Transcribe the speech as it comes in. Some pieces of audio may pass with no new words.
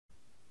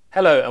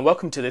Hello and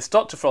welcome to this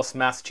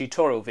DrFrostMaths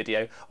tutorial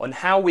video on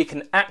how we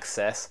can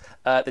access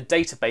the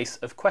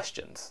database of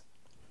questions.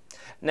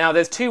 Now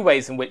there's two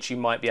ways in which you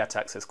might be able to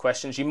access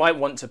questions. You might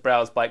want to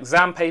browse by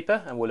exam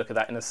paper, and we'll look at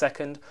that in a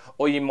second,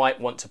 or you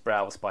might want to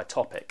browse by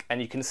topic.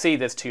 And you can see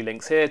there's two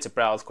links here to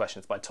browse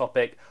questions by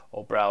topic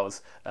or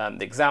browse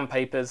the exam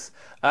papers.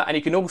 And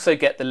you can also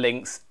get the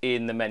links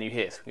in the menu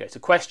here. So we go to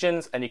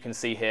questions and you can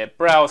see here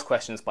browse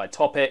questions by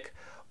topic,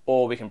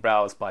 or we can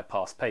browse by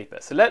past paper.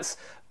 So let's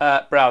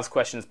browse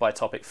questions by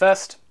topic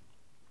first.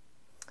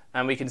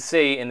 And we can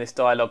see in this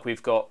dialog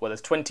we've got, well,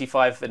 there's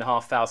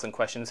 25,500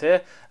 questions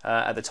here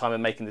at the time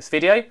of making this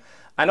video.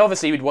 And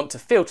obviously we'd want to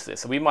filter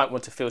this. So we might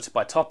want to filter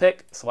by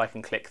topic. So I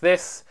can click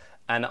this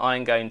and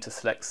I'm going to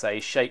select, say,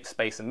 shape,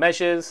 space and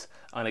measures.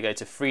 I'm going to go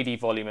to 3D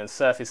volume and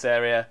surface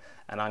area,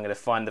 and I'm going to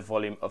find the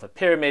volume of a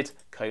pyramid,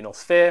 cone or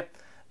sphere.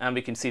 And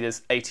we can see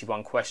there's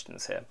 81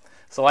 questions here.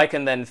 So I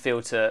can then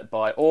filter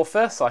by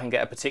author, so I can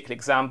get a particular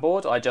exam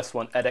board. I just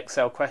want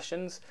Edexcel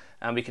questions,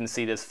 and we can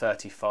see there's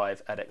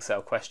 35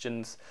 Edexcel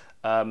questions,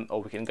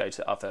 or we can go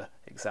to other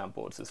exam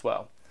boards as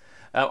well.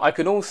 I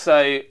can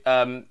also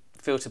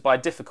filter by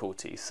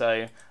difficulty,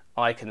 so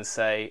I can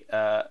say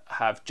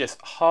have just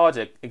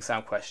harder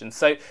exam questions.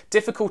 So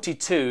difficulty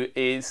 2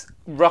 is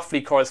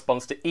roughly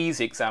corresponds to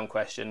easy exam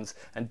questions,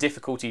 and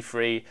difficulty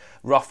 3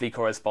 roughly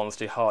corresponds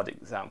to hard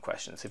exam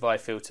questions. If I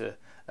filter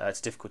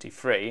to difficulty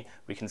 3,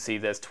 we can see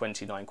there's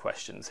 29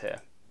 questions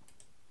here.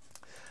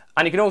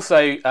 And you can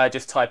also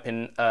just type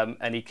in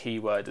any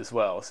keyword as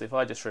well. So if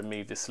I just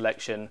remove this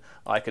selection,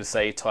 I could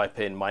say type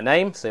in my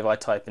name. So if I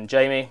type in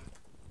Jamie,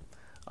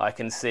 I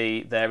can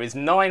see there is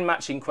 9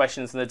 matching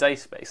questions in the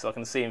database. So I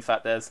can see, in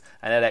fact, there's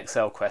an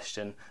Edexcel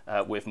question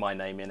with my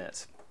name in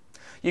it.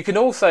 You can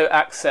also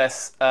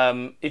access,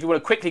 if you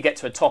want to quickly get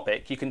to a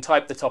topic, you can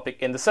type the topic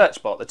in the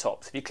search bar at the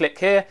top. So if you click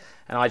here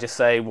and I just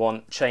say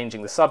want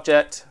changing the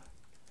subject,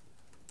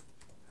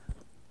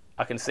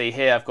 I can see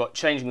here I've got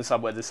changing the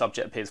subject where the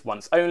subject appears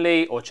once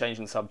only, or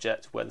changing the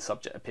subject where the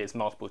subject appears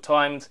multiple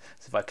times.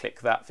 So if I click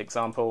that, for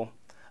example,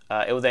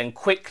 it will then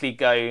quickly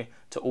go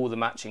to all the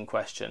matching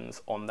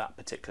questions on that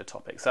particular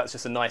topic. So that's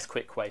just a nice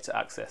quick way to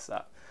access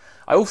that.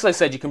 I also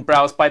said you can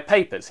browse by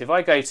papers. If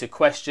I go to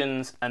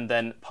questions and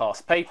then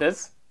past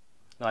papers,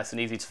 nice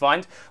and easy to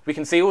find, we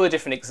can see all the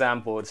different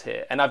exam boards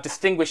here. And I've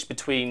distinguished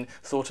between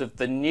sort of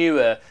the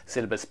newer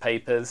syllabus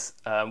papers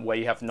where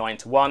you have 9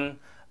 to 1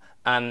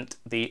 and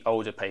the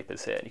older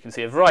papers here. You can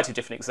see a variety of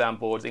different exam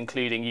boards,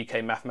 including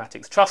UK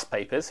Mathematics Trust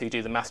papers, who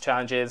do the maths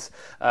challenges.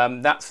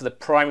 That's for the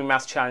primary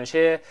maths challenge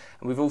here,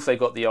 and we've also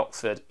got the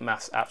Oxford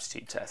Maths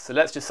Aptitude Test. So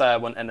let's just say I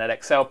want an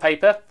Edexcel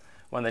paper,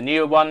 one of the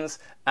newer ones,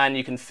 and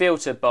you can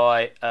filter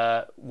by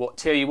what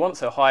tier you want,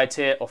 so higher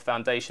tier or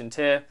foundation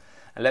tier.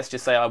 And let's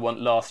just say I want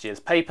last year's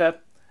paper,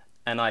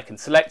 and I can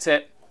select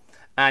it,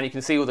 and you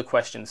can see all the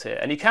questions here.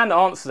 And you can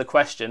answer the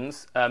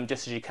questions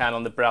just as you can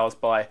on the browse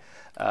by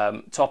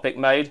topic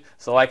mode.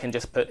 So I can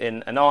just put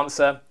in an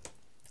answer,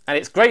 and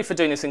it's great for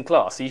doing this in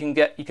class. So you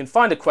can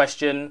find a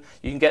question,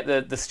 you can get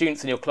the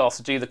students in your class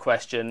to do the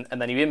question,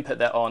 and then you input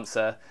their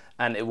answer,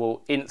 and it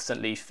will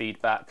instantly feed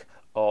back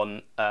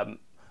on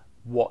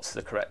what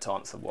the correct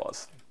answer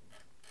was.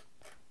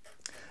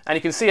 And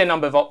you can see a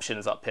number of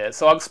options up here.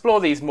 So I'll explore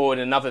these more in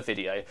another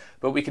video,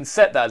 but we can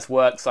set that as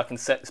work. So I can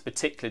set this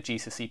particular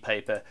GCSE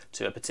paper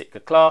to a particular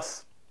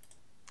class.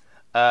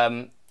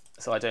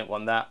 So I don't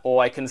want that.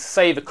 Or I can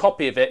save a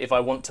copy of it if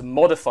I want to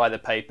modify the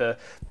paper,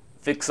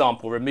 for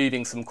example,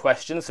 removing some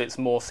questions so it's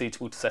more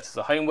suitable to set as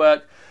a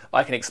homework.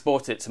 I can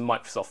export it to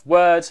Microsoft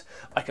Word.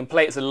 I can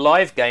play it as a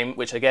live game,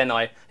 which again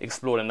I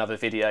explored in another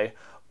video.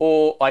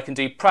 Or I can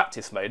do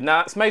practice mode.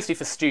 Now it's mostly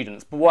for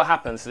students, but what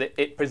happens is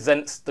it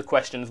presents the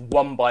questions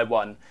one by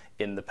one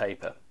in the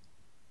paper.